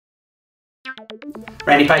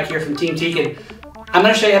Randy Pike here from Team Teague, and I'm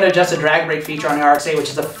going to show you how to adjust the drag brake feature on the RX-8, which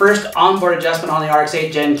is the first onboard adjustment on the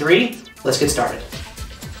RX-8 Gen 3. Let's get started.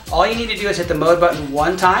 All you need to do is hit the mode button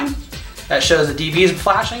one time. That shows the DB is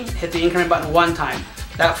flashing. Hit the increment button one time.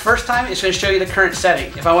 That first time it's going to show you the current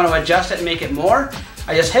setting. If I want to adjust it and make it more,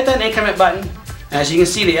 I just hit that increment button, and as you can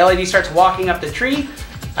see, the LED starts walking up the tree.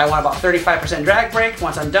 I want about 35% drag brake.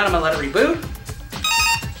 Once I'm done, I'm going to let it reboot.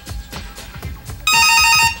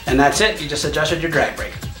 And that's it, you just adjusted your drag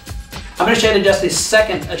brake. I'm going to show you how to adjust the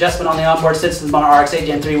second adjustment on the onboard system on our RX-8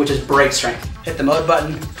 Gen 3, which is brake strength. Hit the mode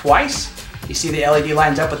button twice. You see the LED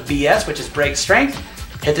lines up with BS, which is brake strength.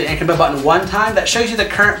 Hit the increment button one time. That shows you the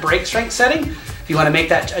current brake strength setting. If you want to make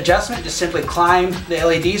that adjustment, just simply climb the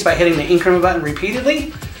LEDs by hitting the increment button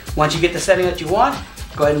repeatedly. Once you get the setting that you want,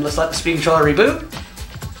 go ahead and just let the speed controller reboot.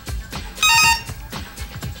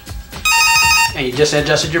 And you just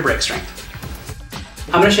adjusted your brake strength.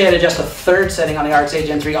 I'm going to show you how to adjust the third setting on the RX-8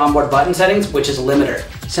 Gen 3 onboard button settings, which is limiter.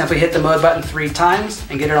 Simply hit the mode button 3 times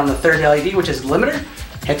and get it on the third LED, which is limiter.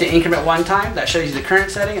 Hit the increment one time, that shows you the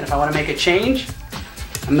current setting, and if I want to make a change,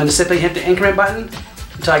 I'm going to simply hit the increment button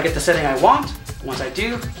until I get the setting I want. Once I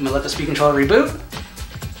do, I'm going to let the speed controller reboot.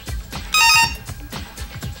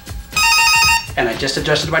 And I just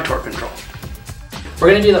adjusted my torque control. We're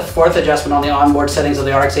going to do the fourth adjustment on the onboard settings of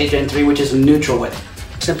the RX-8 Gen 3, which is neutral width.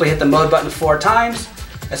 Simply hit the mode button 4 times.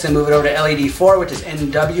 That's going to move it over to LED 4, which is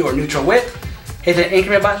NW or neutral width. Hit the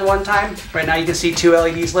increment button one time. Right now you can see 2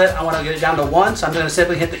 LEDs lit. I want to get it down to 1, so I'm going to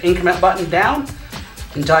simply hit the increment button down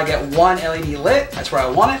until I get 1 LED lit. That's where I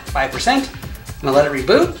want it, 5%. I'm going to let it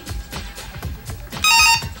reboot.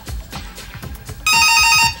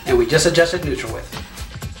 And we just adjusted neutral width.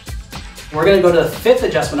 We're going to go to the fifth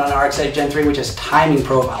adjustment on our RX-8 Gen 3, which is timing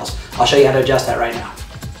profiles. I'll show you how to adjust that right now.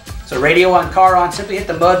 So radio on, car on, simply hit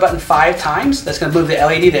the mode button 5 times. That's going to move the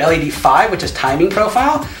LED to LED 5, which is timing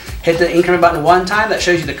profile. Hit the increment button 1 time. That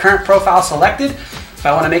shows you the current profile selected. If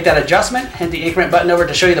I want to make that adjustment, hit the increment button over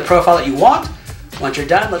to show you the profile that you want. Once you're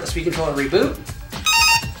done, let the speed controller reboot.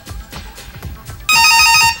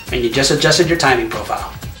 And you just adjusted your timing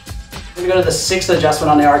profile. We're going to go to the sixth adjustment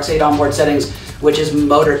on the RX-8 onboard settings, which is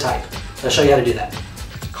motor type. I'll show you how to do that.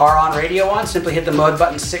 Car on, radio on, simply hit the mode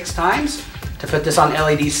button 6 times. To put this on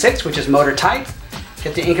LED 6, which is motor type,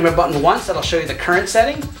 hit the increment button once. That'll show you the current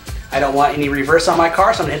setting. I don't want any reverse on my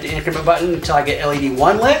car, so I'm going to hit the increment button until I get LED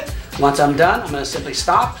 1 lit. Once I'm done, I'm going to simply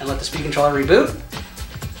stop and let the speed controller reboot.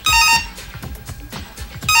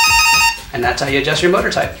 And that's how you adjust your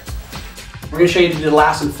motor type. We're going to show you to do the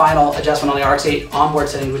last and final adjustment on the RX-8 onboard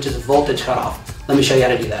setting, which is voltage cutoff. Let me show you how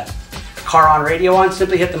to do that. Car on, radio on,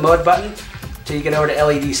 simply hit the mode button until you get over to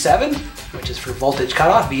LED 7, which is for voltage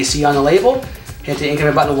cutoff, VC on the label. Hit the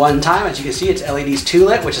increment button 1 time. As you can see, it's LEDs 2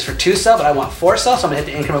 lit, which is for 2 cell, but I want 4 cell, so I'm going to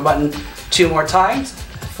hit the increment button 2 more times.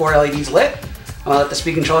 4 LEDs lit. I'm going to let the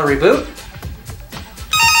speed controller reboot.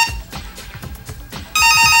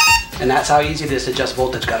 And that's how easy it is to adjust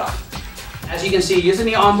voltage cutoff. As you can see, using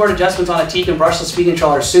the onboard adjustments on a Teague brushless speed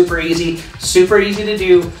controller is super easy to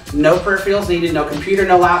do. No peripherals needed, no computer,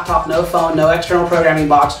 no laptop, no phone, no external programming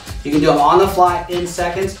box. You can do them on the fly in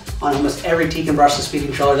seconds on almost every Teague brushless speed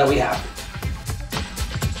controller that we have.